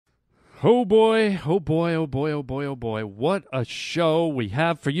Oh boy, oh boy, oh boy, oh boy, oh boy. What a show we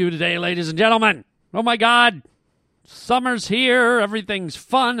have for you today, ladies and gentlemen. Oh my God. Summer's here, everything's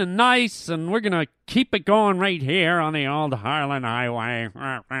fun and nice, and we're going to keep it going right here on the old Harlan Highway.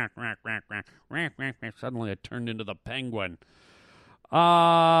 Suddenly I turned into the penguin.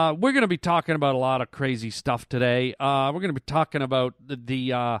 We're going to be talking about a lot of crazy stuff today. We're going to be talking about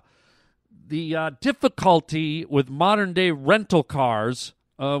the difficulty with modern-day rental cars.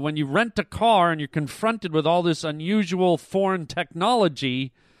 When you rent a car and you're confronted with all this unusual foreign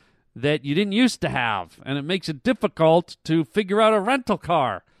technology that you didn't used to have, and it makes it difficult to figure out a rental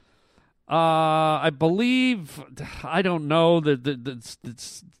car. I believe, I don't know,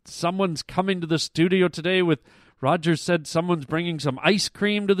 that someone's coming to the studio today with, Roger said someone's bringing some ice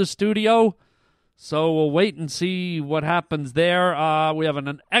cream to the studio, so we'll wait and see what happens there. We have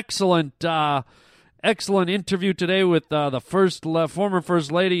an excellent interview today with the former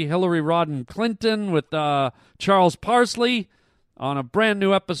First Lady Hillary Rodham Clinton with Charles Parsley on a brand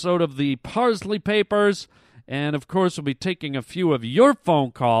new episode of the Parsley Papers. And, of course, we'll be taking a few of your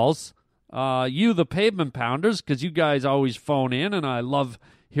phone calls, you the pavement pounders, because you guys always phone in, and I love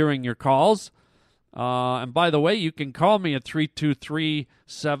hearing your calls. And, by the way, you can call me at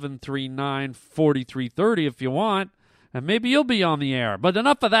 323-739-4330 if you want, and maybe you'll be on the air. But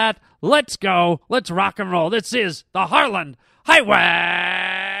enough of that. Let's go. Let's rock and roll. This is the Harlan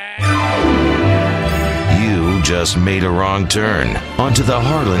Highway. You just made a wrong turn onto the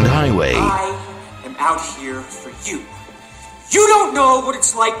Harlan Highway. I am out here for you. You don't know what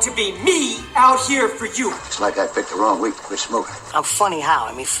it's like to be me out here for you. It's like I picked the wrong week to quit smoking. I'm funny how?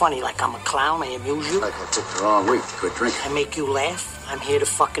 I mean funny like I'm a clown, I amuse you. Like I picked the wrong week to quit drinking. I make you laugh. I'm here to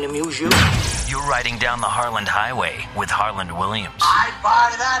fucking amuse you. You're riding down the Harlan Highway with Harlan Williams. I'd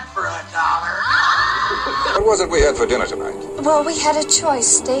buy that for $1. What was it we had for dinner tonight? Well, we had a choice,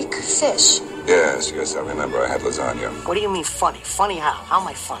 steak, fish. Yes, I remember. I had lasagna. What do you mean funny? Funny how? How am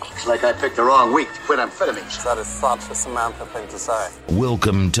I funny? It's like I picked the wrong week to quit amphetamines. That is such a Samantha thing to say.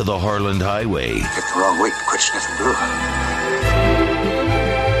 Welcome to the Harlan Highway. Picked the wrong week to quit sniffing glue.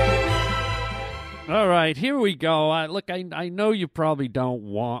 All right, here we go. Look, I know you probably don't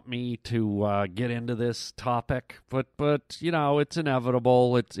want me to get into this topic, but you know it's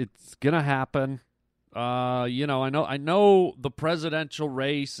inevitable. It's gonna happen. I know the presidential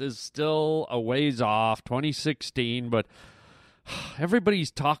race is still a ways off, 2016, but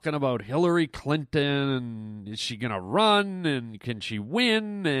everybody's talking about Hillary Clinton and is she gonna run and can she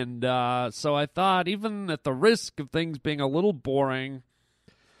win? And so I thought, even at the risk of things being a little boring,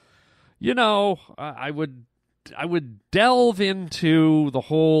 I would delve into the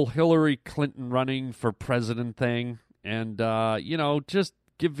whole Hillary Clinton running for president thing and, just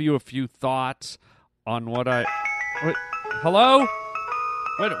give you a few thoughts on what I... Wait, hello?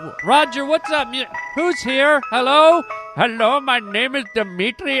 Wait, Roger, what's up? Who's here? Hello? Hello, my name is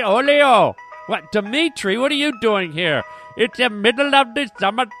Demitri Olio. What, Demitri, what are you doing here? It's the middle of the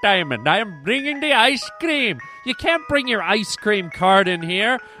summertime, and I am bringing the ice cream. You can't bring your ice cream cart in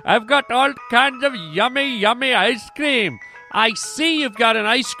here. I've got all kinds of yummy, yummy ice cream. I see you've got an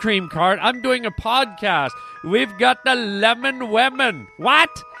ice cream cart. I'm doing a podcast. We've got the lemon women. What?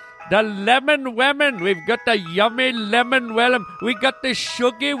 The lemon women. We've got the yummy lemon women. We got the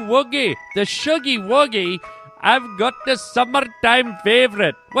shuggy woogie. The shuggy woogie. I've got the summertime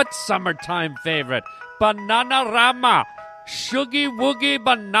favorite. What's summertime favorite? Banana-rama. Shuggy woogie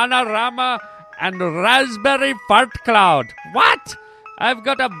banana-rama and raspberry fart cloud. What? I've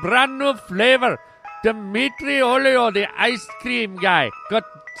got a brand new flavor. Demitri Olio, the ice cream guy, got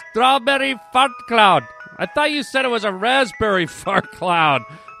strawberry fart cloud. I thought you said it was a raspberry fart cloud.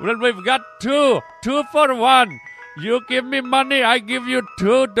 Well, we've got two for one. You give me money, I give you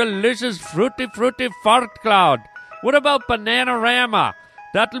two delicious fruity fart cloud. What about Banana-rama?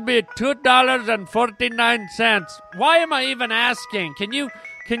 That'll be $2.49. Why am I even asking? Can you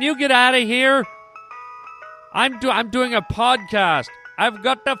get out of here? I'm doing a podcast. I've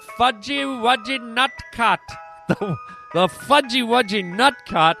got the Fudgy Wudgy Nut Cut. The Fudgy Wudgy Nut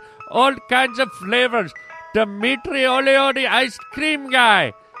Cut. All kinds of flavors. Demitri Olio, the ice cream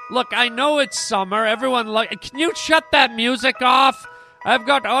guy. Look, I know it's summer. Everyone can you shut that music off? I've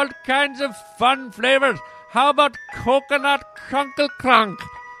got all kinds of fun flavors. How about coconut crunkle crunk?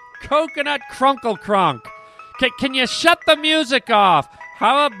 Coconut crunkle crunk. Can you shut the music off?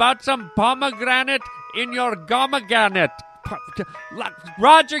 How about some pomegranate in your gomagranate?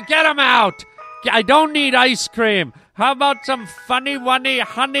 Roger, get him out. I don't need ice cream. How about some funny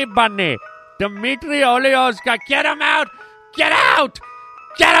honey bunny? Demitri Olio's got... Get him out! Get out!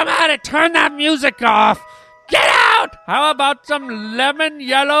 Get him out! Turn that music off! Get out! How about some lemon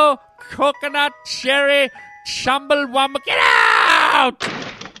yellow coconut, cherry, chumbawamba. Get out!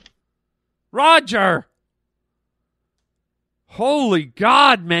 Roger! Holy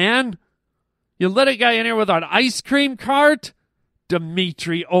God, man. You let a guy in here with an ice cream cart?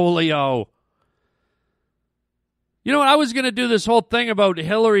 Demitri Olio. You know what? I was going to do this whole thing about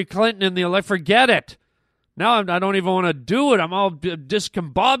Hillary Clinton and the election. Forget it. Now I don't even want to do it. I'm all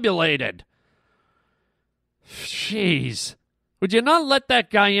discombobulated. Jeez. Would you not let that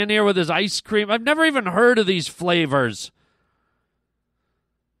guy in here with his ice cream? I've never even heard of these flavors.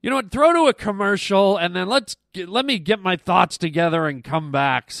 You know what? Throw to a commercial, and then let me get my thoughts together and come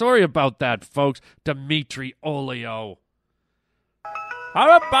back. Sorry about that, folks. Demitri Olio.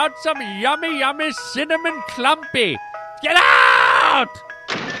 How about some yummy, yummy cinnamon clumpy? Get out!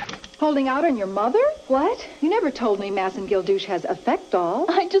 Holding out on your mother? What? You never told me Massengill douche has Effectol.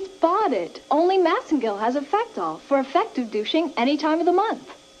 I just bought it. Only Massengill has Effectol for effective douching any time of the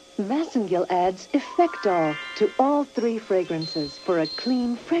month. Massengill adds Effectol to all 3 fragrances for a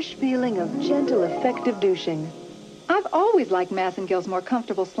clean, fresh feeling of gentle, effective douching. I've always liked Massengill's more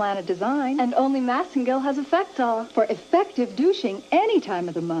comfortable slanted design. And only Massengill has Effectol for effective douching any time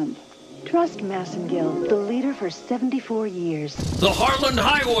of the month. Trust Massengill, the leader for 74 years. The Harland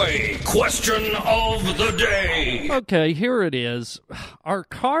Highway question of the day. Okay, here it is. Are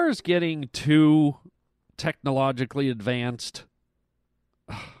cars getting too technologically advanced?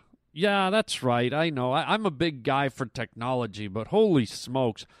 Yeah, that's right. I know. I'm a big guy for technology, but holy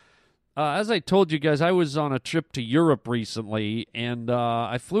smokes. As I told you guys, I was on a trip to Europe recently, and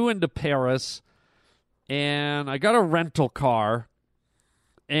I flew into Paris, and I got a rental car,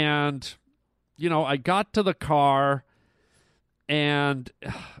 and, you know, I got to the car, and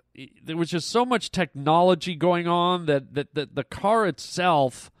there was just so much technology going on that the car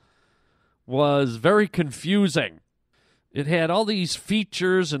itself was very confusing. It had all these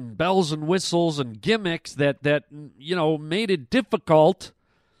features and bells and whistles and gimmicks that you know, made it difficult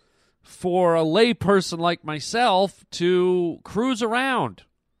for a layperson like myself to cruise around.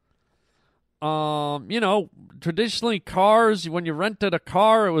 You know, traditionally cars, when you rented a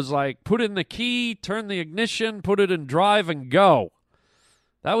car, it was like put in the key, turn the ignition, put it in drive, and go.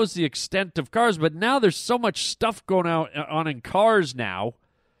 That was the extent of cars. But now there's so much stuff going on in cars now.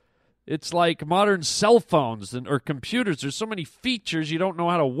 It's like modern cell phones or computers. There's so many features, you don't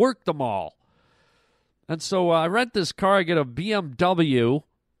know how to work them all. And so I rent this car. I get a BMW,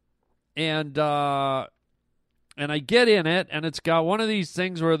 and I get in it, and it's got one of these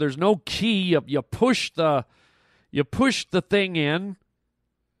things where there's no key. You push the thing in,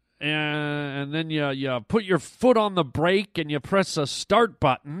 and then you put your foot on the brake, and you press a start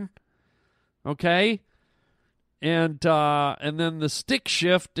button. Okay. And then the stick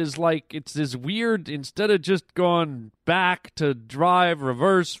shift is like, it's this weird, instead of just going back to drive,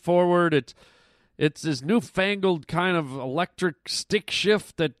 reverse, forward, it's this newfangled kind of electric stick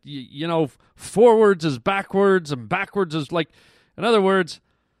shift that, you know, forwards is backwards and backwards is like, in other words,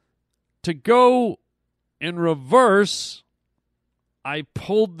 to go in reverse, I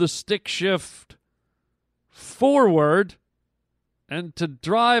pulled the stick shift forward. And to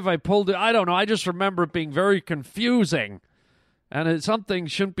drive, I pulled it. I don't know. I just remember it being very confusing. And something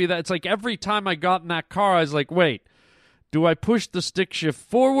shouldn't be that. It's like every time I got in that car, I was like, wait, do I push the stick shift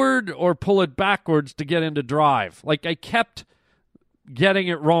forward or pull it backwards to get into drive? Like, I kept getting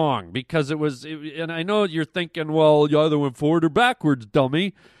it wrong because and I know you're thinking, well, you either went forward or backwards,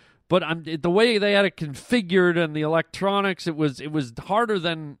 dummy. But the way they had it configured and the electronics, it was harder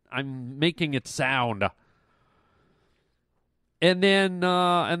than I'm making it sound. And then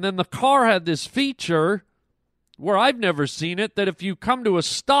the car had this feature where I've never seen it, that if you come to a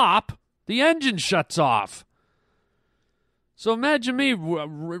stop, the engine shuts off. So imagine me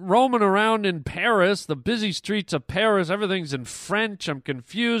roaming around in Paris, the busy streets of Paris. Everything's in French. I'm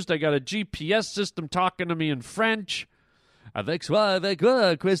confused. I got a GPS system talking to me in French. Avec quoi, avec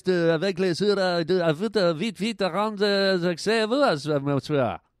les vite rendre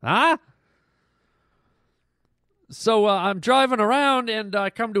accès, huh? So I'm driving around, and I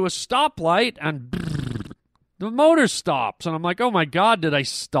come to a stoplight, and the motor stops. And I'm like, oh, my God, did I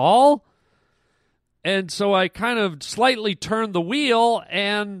stall? And so I kind of slightly turn the wheel,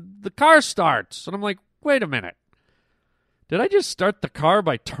 and the car starts. And I'm like, wait a minute. Did I just start the car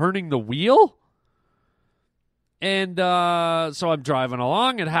by turning the wheel? And so I'm driving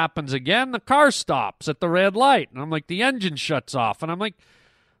along. It happens again. The car stops at the red light. And I'm like, the engine shuts off. And I'm like,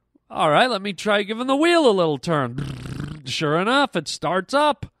 all right, let me try giving the wheel a little turn. Sure enough, it starts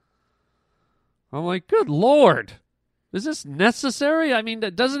up. I'm like, good Lord. Is this necessary? I mean,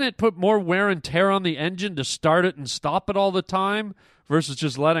 doesn't it put more wear and tear on the engine to start it and stop it all the time versus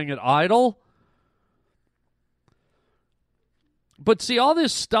just letting it idle. But see, all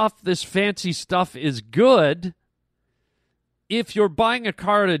this stuff, this fancy stuff is good if you're buying a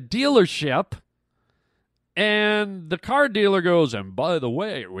car at a dealership and the car dealer goes, and by the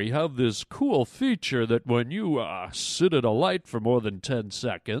way, we have this cool feature that when you sit at a light for more than 10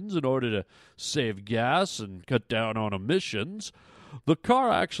 seconds in order to save gas and cut down on emissions, the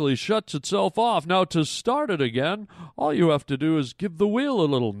car actually shuts itself off. Now, to start it again, all you have to do is give the wheel a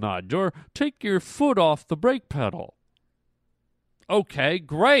little nudge or take your foot off the brake pedal. Okay,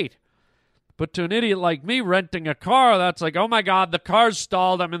 great. But to an idiot like me renting a car, that's like, oh my God, the car's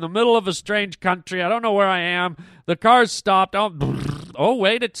stalled. I'm in the middle of a strange country. I don't know where I am. The car's stopped. Oh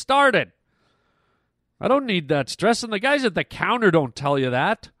wait, it started. I don't need that stress. And the guys at the counter don't tell you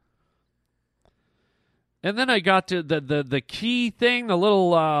that. And then I got to the key thing, the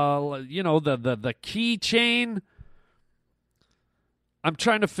little, the key chain. I'm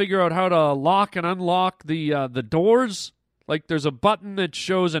trying to figure out how to lock and unlock the doors. Like, there's a button that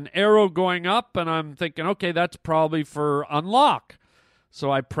shows an arrow going up, and I'm thinking, okay, that's probably for unlock. So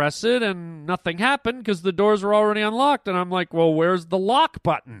I press it, and nothing happened because the doors were already unlocked. And I'm like, well, where's the lock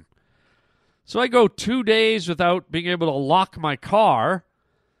button? So I go 2 days without being able to lock my car.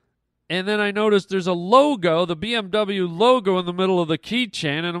 And then I noticed there's a logo, the BMW logo in the middle of the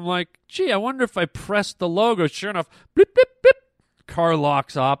keychain. And I'm like, gee, I wonder if I press the logo. Sure enough, blip, blip, blip, car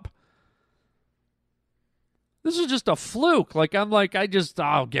locks up. This is just a fluke.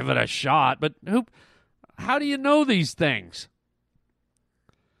 I'll give it a shot. But how do you know these things?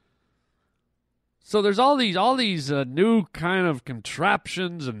 So there's all these new kind of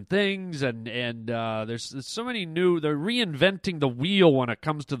contraptions and things, and there's so many new. They're reinventing the wheel when it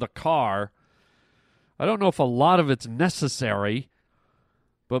comes to the car. I don't know if a lot of it's necessary,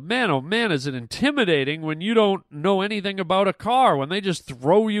 but man, oh man, is it intimidating when you don't know anything about a car, when they just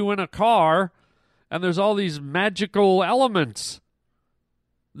throw you in a car. And there's all these magical elements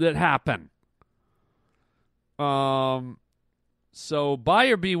that happen. So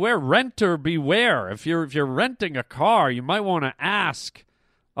buyer beware, renter beware. If you're renting a car, you might want to ask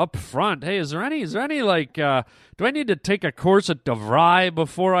up front, hey, is there any do I need to take a course at DeVry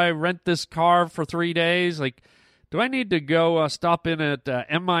before I rent this car for 3 days? Like, do I need to go stop in at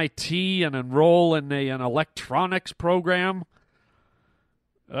MIT and enroll in an electronics program?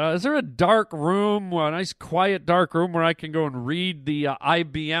 Is there a dark room, a nice quiet dark room where I can go and read the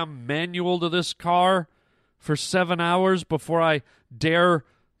IBM manual to this car for 7 hours before I dare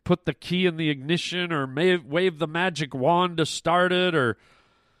put the key in the ignition or wave the magic wand to start it or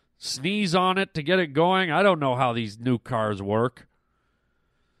sneeze on it to get it going? I don't know how these new cars work.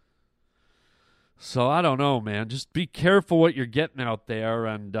 So I don't know, man. Just be careful what you're getting out there.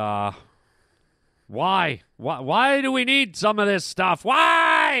 And why? Why do we need some of this stuff?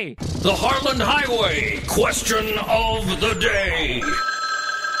 Why? The Harland Highway question of the day.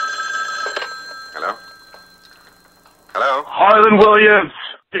 Hello? Hello? Harlan Williams.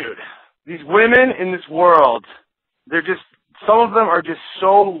 Dude, these women in this world, they're just, some of them are just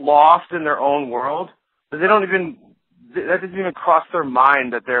so lost in their own world that that doesn't even cross their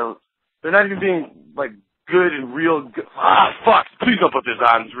mind that they're not even being, like, good and real good. Fuck. Please don't put this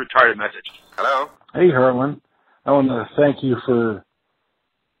on. It's a retarded message. Hello? Hey, Harlan. I want to thank you for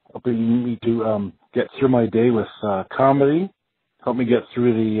helping me to get through my day with comedy, help me get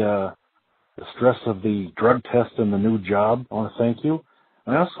through the stress of the drug test and the new job. I want to thank you.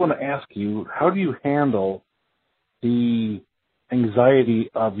 And I also want to ask you, how do you handle the anxiety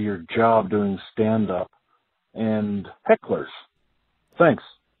of your job doing stand-up and hecklers? Thanks.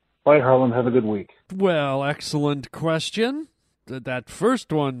 Bye, Harlan. Have a good week. Well, excellent question. That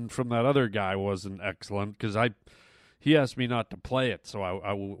first one from that other guy wasn't excellent because he asked me not to play it, so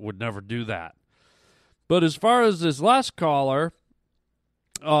I would never do that. But as far as this last caller,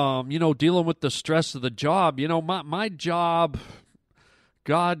 dealing with the stress of the job, my job,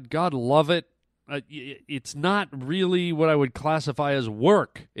 God love it. It's not really what I would classify as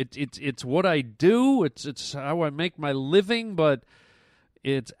work. It's what I do. It's how I make my living, but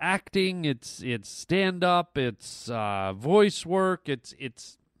it's acting, it's stand-up, it's voice work,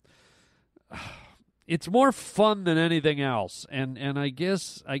 it's more fun than anything else. And I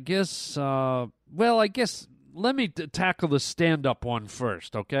guess let me tackle the stand-up one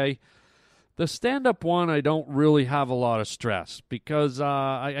first, okay? The stand-up one, I don't really have a lot of stress because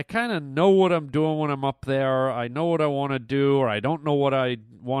I kind of know what I'm doing when I'm up there. I know what I want to do, or I don't know what I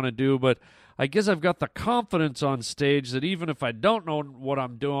want to do, but I guess I've got the confidence on stage that even if I don't know what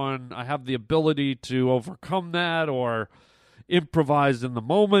I'm doing, I have the ability to overcome that or improvise in the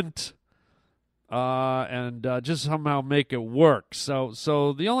moment. and just somehow make it work. So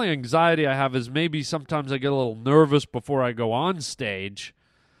the only anxiety I have is maybe sometimes I get a little nervous before I go on stage.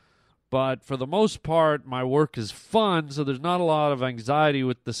 But for the most part, my work is fun, so there's not a lot of anxiety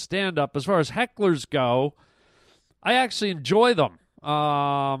with the stand-up. As far as hecklers go, I actually enjoy them.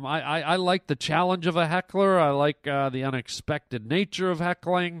 I like the challenge of a heckler. I like the unexpected nature of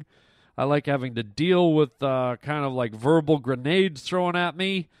heckling. I like having to deal with kind of like verbal grenades thrown at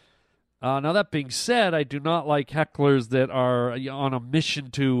me. Now, that being said, I do not like hecklers that are on a mission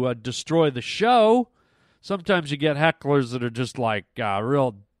to destroy the show. Sometimes you get hecklers that are just like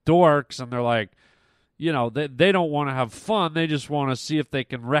real dorks, and they're like, you know, they don't want to have fun. They just want to see if they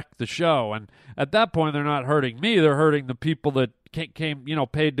can wreck the show. And at that point, they're not hurting me. They're hurting the people that came,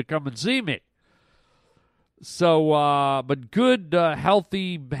 paid to come and see me. So, but good,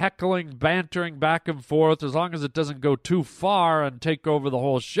 healthy heckling, bantering back and forth, as long as it doesn't go too far and take over the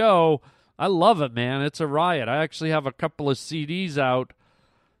whole show, I love it, man. It's a riot. I actually have a couple of CDs out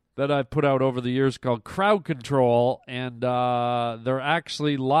that I've put out over the years called Crowd Control, and they're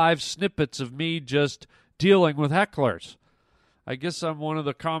actually live snippets of me just dealing with hecklers. I guess I'm one of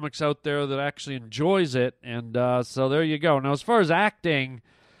the comics out there that actually enjoys it, and so there you go. Now, as far as acting,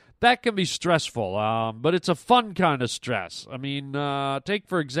 that can be stressful, but it's a fun kind of stress. I mean, take,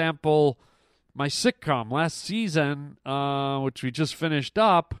 for example, my sitcom last season, which we just finished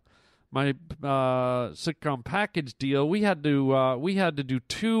up, my sitcom package deal. We had to do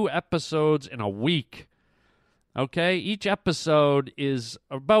 2 episodes in a week. Okay, each episode is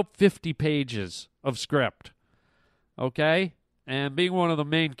about 50 pages of script. Okay, and being one of the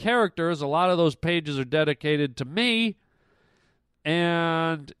main characters, a lot of those pages are dedicated to me.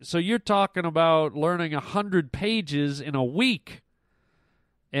 And so you're talking about learning 100 pages in a week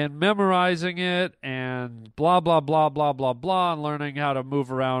and memorizing it and blah, blah, blah, blah, blah, blah, and learning how to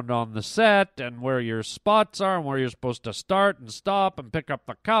move around on the set and where your spots are and where you're supposed to start and stop and pick up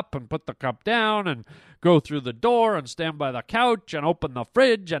the cup and put the cup down and go through the door and stand by the couch and open the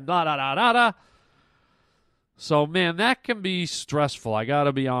fridge and da-da-da-da-da. So, man, that can be stressful, I got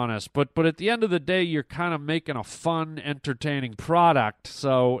to be honest. But at the end of the day, you're kind of making a fun, entertaining product,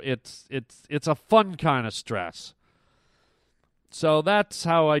 so it's a fun kind of stress. So that's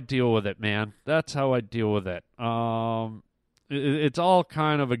how I deal with it, man. That's how I deal with it. It's all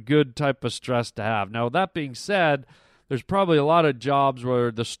kind of a good type of stress to have. Now, that being said, there's probably a lot of jobs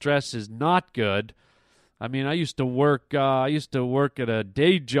where the stress is not good. I mean, I used to work at a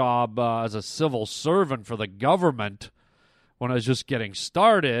day job as a civil servant for the government when I was just getting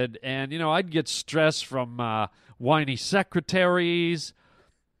started, and I'd get stress from whiny secretaries.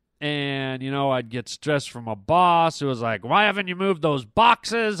 And, I'd get stressed from a boss who was like, why haven't you moved those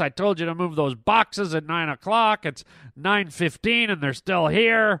boxes? I told you to move those boxes at 9 o'clock. It's 9:15 and they're still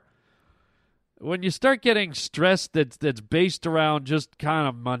here. When you start getting stressed that's based around just kind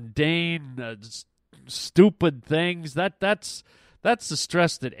of mundane, stupid things, that's the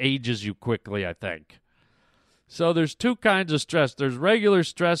stress that ages you quickly, I think. So there's 2 kinds of stress. There's regular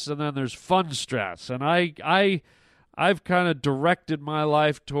stress and then there's fun stress. And I've kind of directed my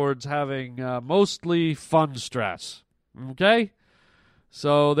life towards having mostly fun stress. Okay?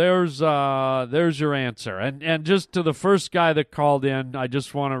 So there's your answer. And just to the first guy that called in, I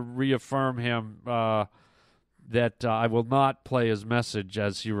just want to reaffirm him that I will not play his message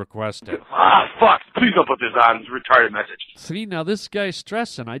as he requested. Fuck. Please don't put this on. It's a retarded message. See, now this guy's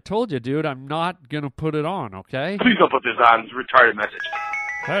stressing. I told you, dude, I'm not going to put it on, okay? Please don't put this on. It's a retarded message.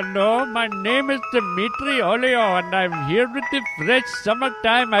 Hello, my name is Demitri Olio, and I'm here with the fresh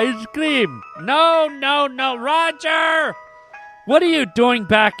summertime ice cream. No, Roger! What are you doing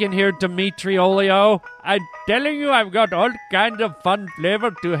back in here, Demitri Olio? I'm telling you, I've got all kinds of fun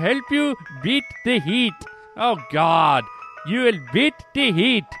flavor to help you beat the heat. Oh, God, you will beat the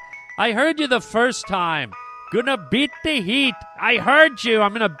heat. I heard you the first time. Gonna beat the heat. I heard you.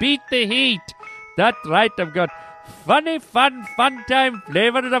 I'm gonna beat the heat. That's right, I've got funny, fun time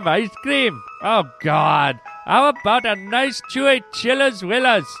flavors of ice cream. Oh, God. How about a nice chewy Chillers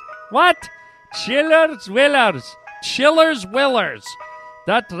Willers? What? Chillers Willers. Chillers Willers.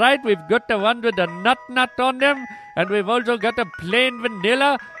 That's right, we've got the one with the nut on them, and we've also got a plain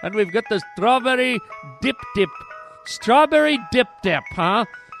vanilla, and we've got the strawberry dip. Strawberry dip, huh?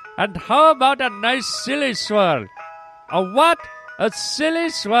 And how about a nice silly swirl? A what? A silly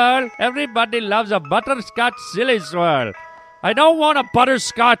swirl? Everybody loves a butterscotch silly swirl. I don't want a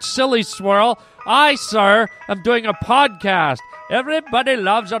butterscotch silly swirl. I, sir, am doing a podcast. Everybody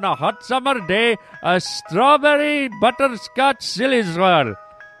loves on a hot summer day a strawberry butterscotch silly swirl.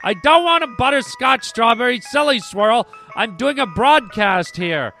 I don't want a butterscotch strawberry silly swirl. I'm doing a broadcast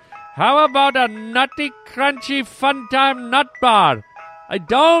here. How about a nutty, crunchy, fun time nut bar? I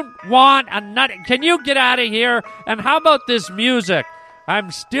don't want a nut. Can you get out of here? And how about this music?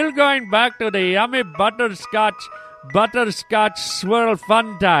 I'm still going back to the yummy butterscotch swirl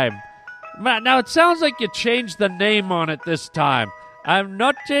fun time. Now, it sounds like you changed the name on it this time. I'm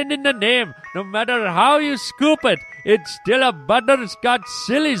not changing the name. No matter how you scoop it, it's still a butterscotch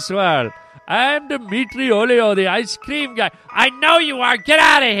silly swirl. I'm Demitri Olio, the ice cream guy. I know you are. Get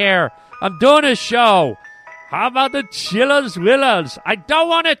out of here. I'm doing a show. How about the Chillers Willers? I don't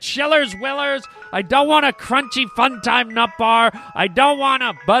want a Chillers Willers. I don't want a crunchy fun time nut bar. I don't want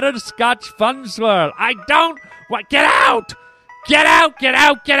a butterscotch fun swirl. I don't want... Get out! Get out, get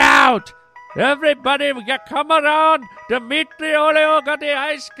out, get out! Everybody, come around. Demitri Olio got the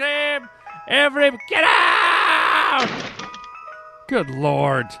ice cream. Get out! Good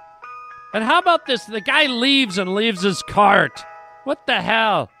Lord. And how about this? The guy leaves his cart. What the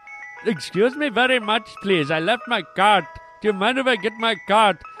hell? Excuse me very much, please. I left my cart. Do you mind if I get my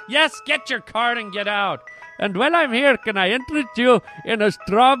cart? Yes, get your cart and get out. And while I'm here, can I interest you in a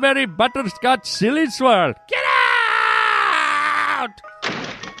strawberry butterscotch silly swirl? Get out!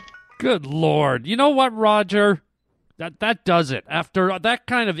 Good Lord. You know what, Roger? That does it. After that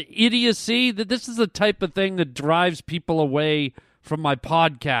kind of idiocy, this is the type of thing that drives people away from my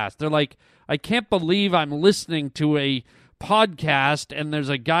podcast. They're like, I can't believe I'm listening to a podcast and there's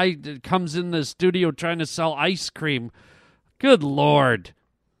a guy that comes in the studio trying to sell ice cream. Good Lord.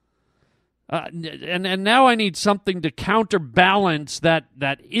 And now I need something to counterbalance that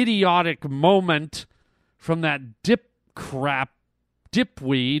idiotic moment from that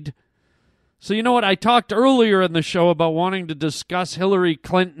dipweed. So you know what? I talked earlier in the show about wanting to discuss Hillary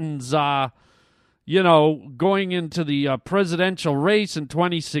Clinton's, going into the presidential race in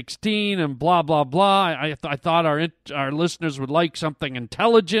 2016 and blah, blah, blah. I thought our listeners would like something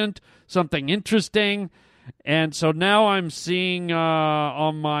intelligent, something interesting. And so now I'm seeing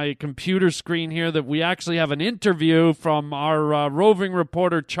on my computer screen here that we actually have an interview from our roving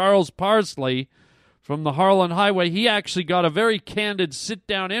reporter Charles Parsley from the Harlan Highway. He actually got a very candid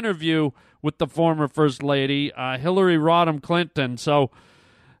sit-down interview with the former First Lady, Hillary Rodham Clinton. So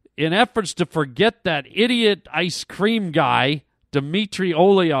in efforts to forget that idiot ice cream guy, Demitri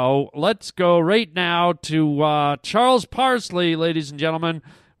Olio, let's go right now to Charles Parsley, ladies and gentlemen,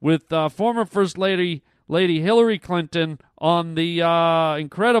 with former First Lady Hillary Clinton on the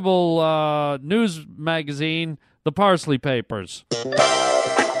incredible news magazine, the Parsley Papers.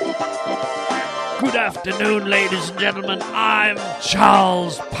 Good afternoon, ladies and gentlemen. I'm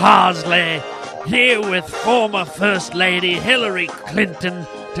Charles Parsley, here with former First Lady Hillary Clinton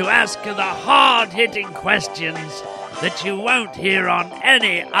to ask her the hard-hitting questions that you won't hear on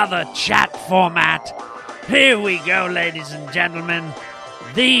any other chat format. Here we go, ladies and gentlemen.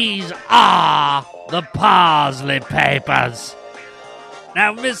 These are the Parsley Papers.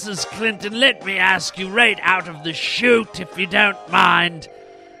 Now, Mrs. Clinton, let me ask you right out of the chute, if you don't mind.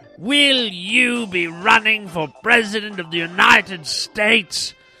 Will you be running for President of the United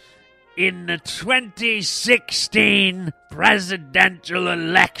States in the 2016 presidential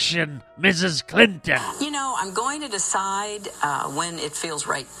election, Mrs. Clinton? You know, I'm going to decide when it feels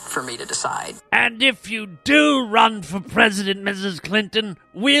right for me to decide. And if you do run for president, Mrs. Clinton,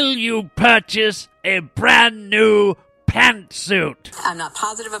 will you purchase a brand new pantsuit? I'm not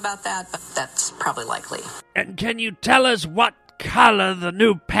positive about that, but that's probably likely. And can you tell us what color the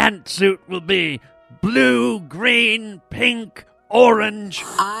new pantsuit will be? Blue, green, pink, orange?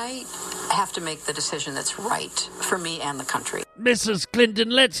 I have to make the decision that's right for me and the country. Mrs. Clinton,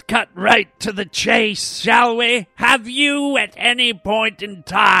 let's cut right to the chase, shall we? Have you at any point in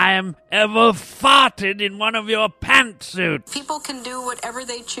time ever farted in one of your pantsuits? People can do whatever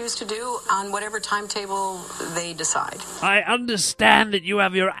they choose to do on whatever timetable they decide. I understand that you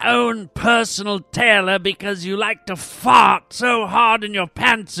have your own personal tailor because you like to fart so hard in your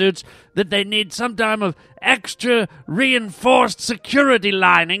pantsuits that they need some type of extra reinforced security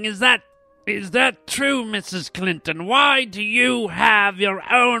lining. Is that true, Mrs. Clinton? Why do you have your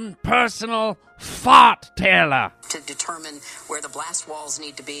own personal fart tailor? To determine where the blast walls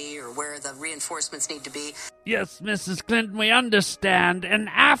need to be or where the reinforcements need to be. Yes, Mrs. Clinton, we understand. And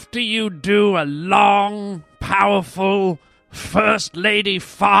after you do a long, powerful First Lady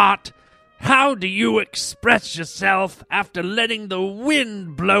fart, how do you express yourself after letting the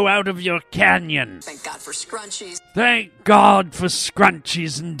wind blow out of your canyon? Thank God for scrunchies. Thank God for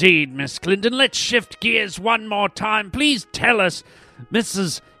scrunchies indeed, Miss Clinton. Let's shift gears one more time. Please tell us,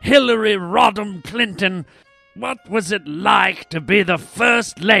 Mrs. Hillary Rodham Clinton, what was it like to be the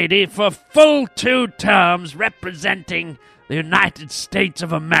First Lady for full 2 terms representing the United States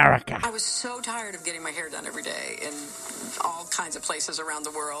of America. I was so tired of getting my hair done every day in all kinds of places around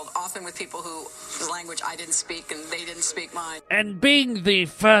the world, often with people whose language I didn't speak and they didn't speak mine. And being the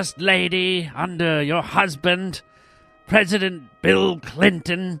First Lady under your husband, President Bill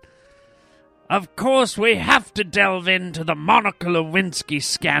Clinton, of course we have to delve into the Monica Lewinsky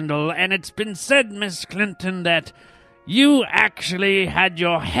scandal, and it's been said, Miss Clinton, that you actually had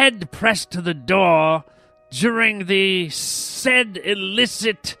your head pressed to the door during the said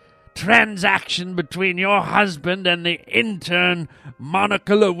illicit transaction between your husband and the intern,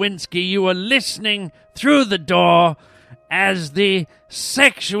 Monica Lewinsky. You were listening through the door as the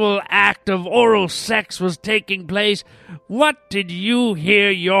sexual act of oral sex was taking place. What did you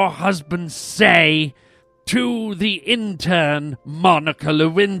hear your husband say to the intern, Monica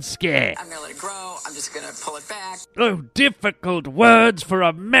Lewinsky? I'm going to let it grow. I'm just going to pull it back. Oh, difficult words for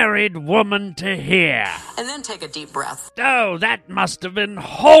a married woman to hear. And then take a deep breath. Oh, that must have been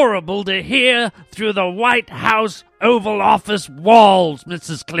horrible to hear through the White House Oval Office walls,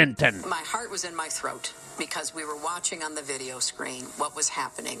 Mrs. Clinton. My heart was in my throat because we were watching on the video screen what was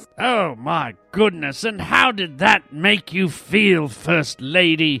happening. Oh, my goodness. And how did that make you feel, First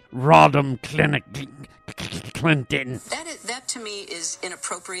Lady Rodham Clinton? That to me is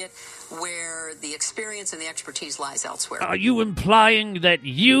inappropriate, where the experience and the expertise lies elsewhere. Are you implying that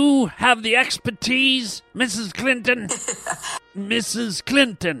you have the expertise, Mrs. Clinton? Mrs.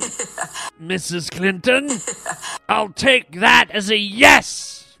 Clinton. Mrs. Clinton? I'll take that as a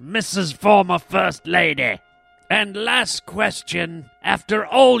yes, Mrs. Former First Lady. And last question, after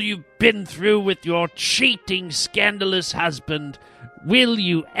all you've been through with your cheating, scandalous husband, will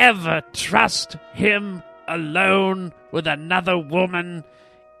you ever trust him alone with another woman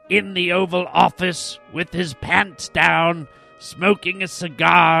in the Oval Office with his pants down, smoking a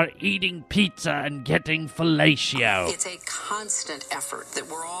cigar, eating pizza, and getting fellatio? It's a constant effort that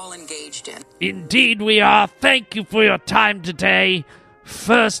we're all engaged in. Indeed we are. Thank you for your time today,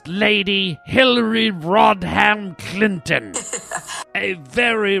 First Lady Hillary Rodham Clinton. A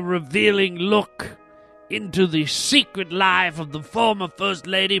very revealing look into the secret life of the former First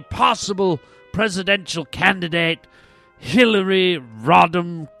Lady, possible presidential candidate, Hillary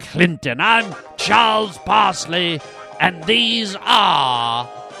Rodham Clinton. I'm Charles Parsley, and these are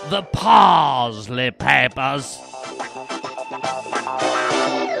the Parsley Papers.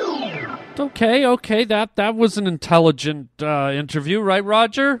 Okay, that was an intelligent interview, right,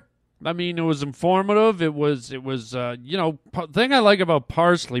 Roger? I mean, it was informative. It was thing I like about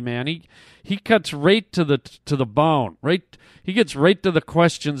Parsley, man, he cuts right to the bone, right? He gets right to the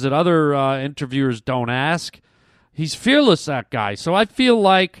questions that other interviewers don't ask. He's fearless, that guy. So I feel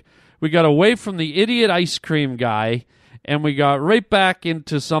like we got away from the idiot ice cream guy, and we got right back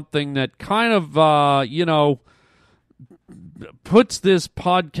into something that kind of, puts this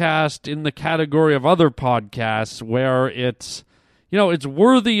podcast in the category of other podcasts where it's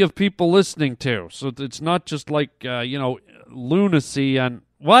worthy of people listening to. So it's not just like, lunacy and...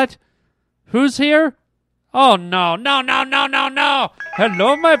 What? Who's here? Oh, no.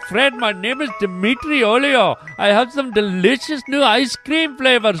 Hello, my friend. My name is Demitri Olio. I have some delicious new ice cream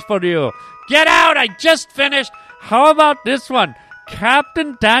flavors for you. Get out. I just finished. How about this one?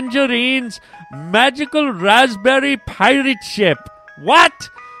 Captain Tangerine's Magical Raspberry Pirate Ship. What?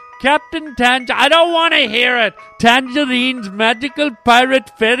 Captain I don't want to hear it. Tangerine's Magical Pirate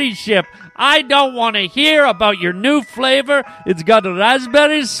Ferry Ship. I don't want to hear about your new flavor. It's got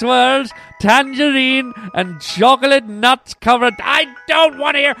raspberry swirls, tangerine, and chocolate nuts covered. I don't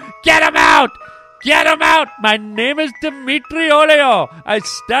want to hear. Get him out! Get him out! My name is Demitri Olio. I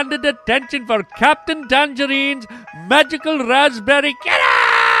stand at attention for Captain Tangerine's Magical Raspberry. Get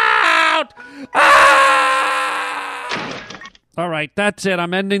out! Ah! All right, that's it.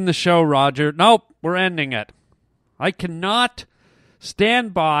 I'm ending the show, Roger. Nope, we're ending it. I cannot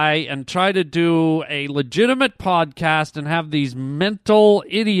stand by and try to do a legitimate podcast and have these mental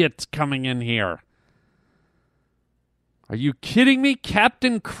idiots coming in here. Are you kidding me?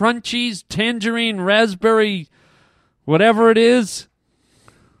 Captain Crunchy's tangerine raspberry whatever it is?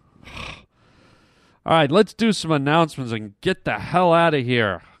 All right, let's do some announcements and get the hell out of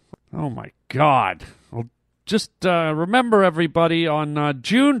here. Oh, my God. Well, just remember, everybody, on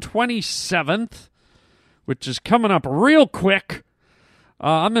June 27th, which is coming up real quick,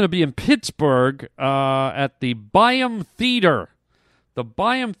 I'm going to be in Pittsburgh at the Byam Theater. The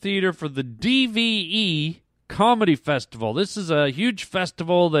Byam Theater for the DVE Comedy Festival. This is a huge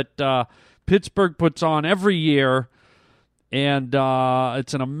festival that Pittsburgh puts on every year, and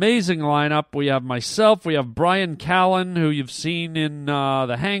it's an amazing lineup. We have myself, we have Brian Callen, who you've seen in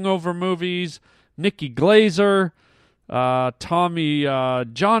the Hangover movies, Nikki Glazer, Tommy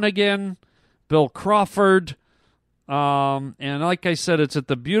Johnigan, Bill Crawford. And like I said, it's at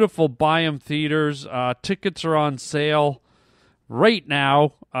the beautiful Byam Theaters. Tickets are on sale right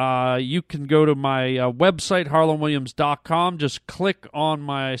now. You can go to my website, harlanwilliams.com. Just click on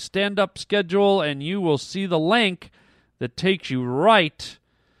my stand-up schedule, and you will see the link that takes you right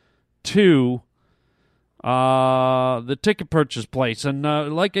to the ticket purchase place. And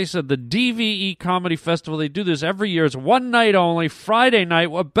like I said, the DVE Comedy Festival, they do this every year. It's one night only, Friday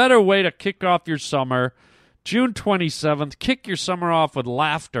night. What better way to kick off your summer? June 27th, kick your summer off with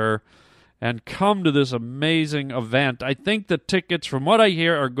laughter and come to this amazing event. I think the tickets, from what I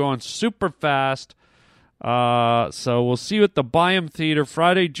hear, are going super fast. So we'll see you at the Byam Theater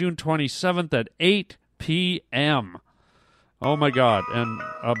Friday, June 27th at 8 p.m. Oh, my God. And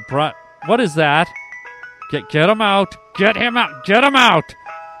what is that? Get him out. Get him out. Get him out.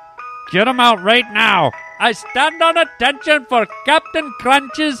 Get him out right now. I stand on attention for Captain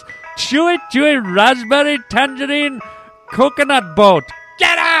Crunch's Chewy Raspberry Tangerine Coconut Boat.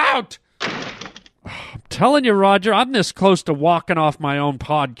 Get out! I'm telling you, Roger, I'm this close to walking off my own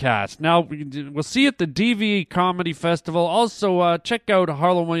podcast. Now, we'll see you at the DVE Comedy Festival. Also, check out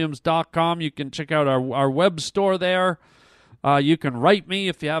harlanwilliams.com. You can check out our web store there. You can write me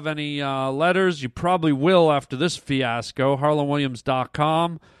if you have any letters. You probably will after this fiasco,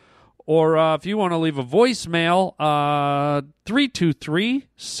 harlanwilliams.com. Or if you want to leave a voicemail,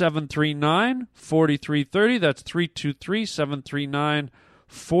 323-739-4330. That's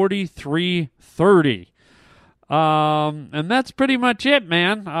 323-739-4330. And that's pretty much it,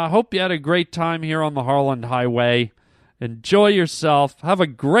 man. I hope you had a great time here on the Harland Highway. Enjoy yourself. Have a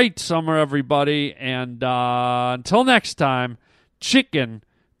great summer, everybody. And until next time, chicken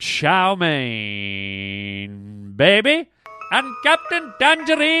chow mein, baby. And Captain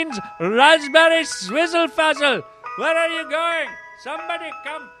Tangerine's Raspberry Swizzle Fuzzle. Where are you going? Somebody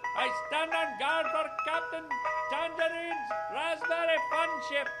come. I stand on guard for Captain Tangerine's Raspberry Fun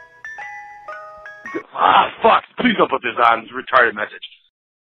Ship. Ah, fuck. Please don't put this on. It's a retarded message.